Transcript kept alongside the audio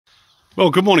Well,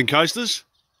 good morning, coasters.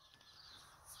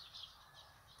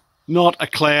 Not a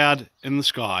cloud in the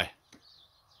sky.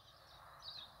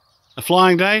 A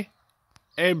flying day?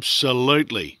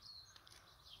 Absolutely.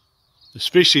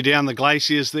 Especially down the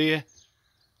glaciers there,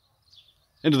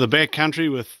 into the back country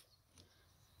with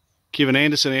Kevin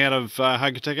Anderson out of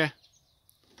Hokitika.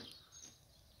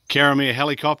 Caramere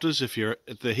helicopters, if you're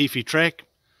at the Heafy track,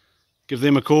 give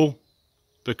them a call,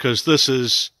 because this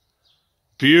is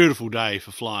a beautiful day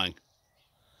for flying.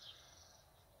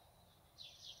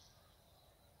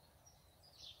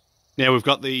 Now we've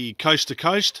got the coast to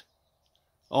coast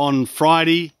on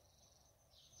Friday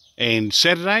and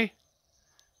Saturday.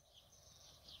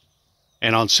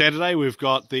 And on Saturday we've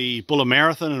got the Buller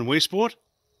Marathon in Westport.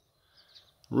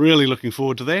 Really looking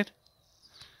forward to that.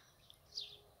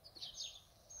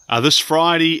 This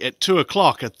Friday at 2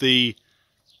 o'clock at the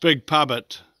big pub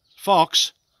at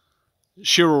Fox,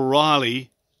 Cheryl Riley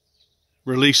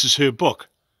releases her book,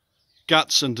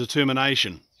 Guts and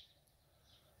Determination.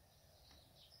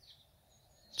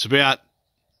 It's about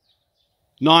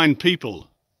 9 people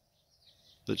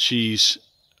that she's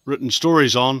written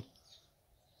stories on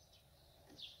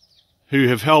who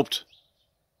have helped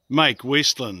make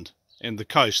Westland and the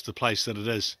coast the place that it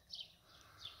is.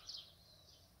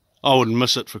 I wouldn't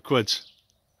miss it for quids.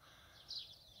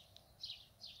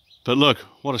 But look,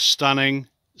 what a stunning,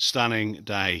 stunning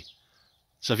day.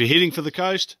 So if you're heading for the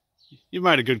coast, you've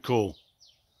made a good call.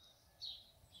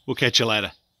 We'll catch you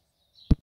later.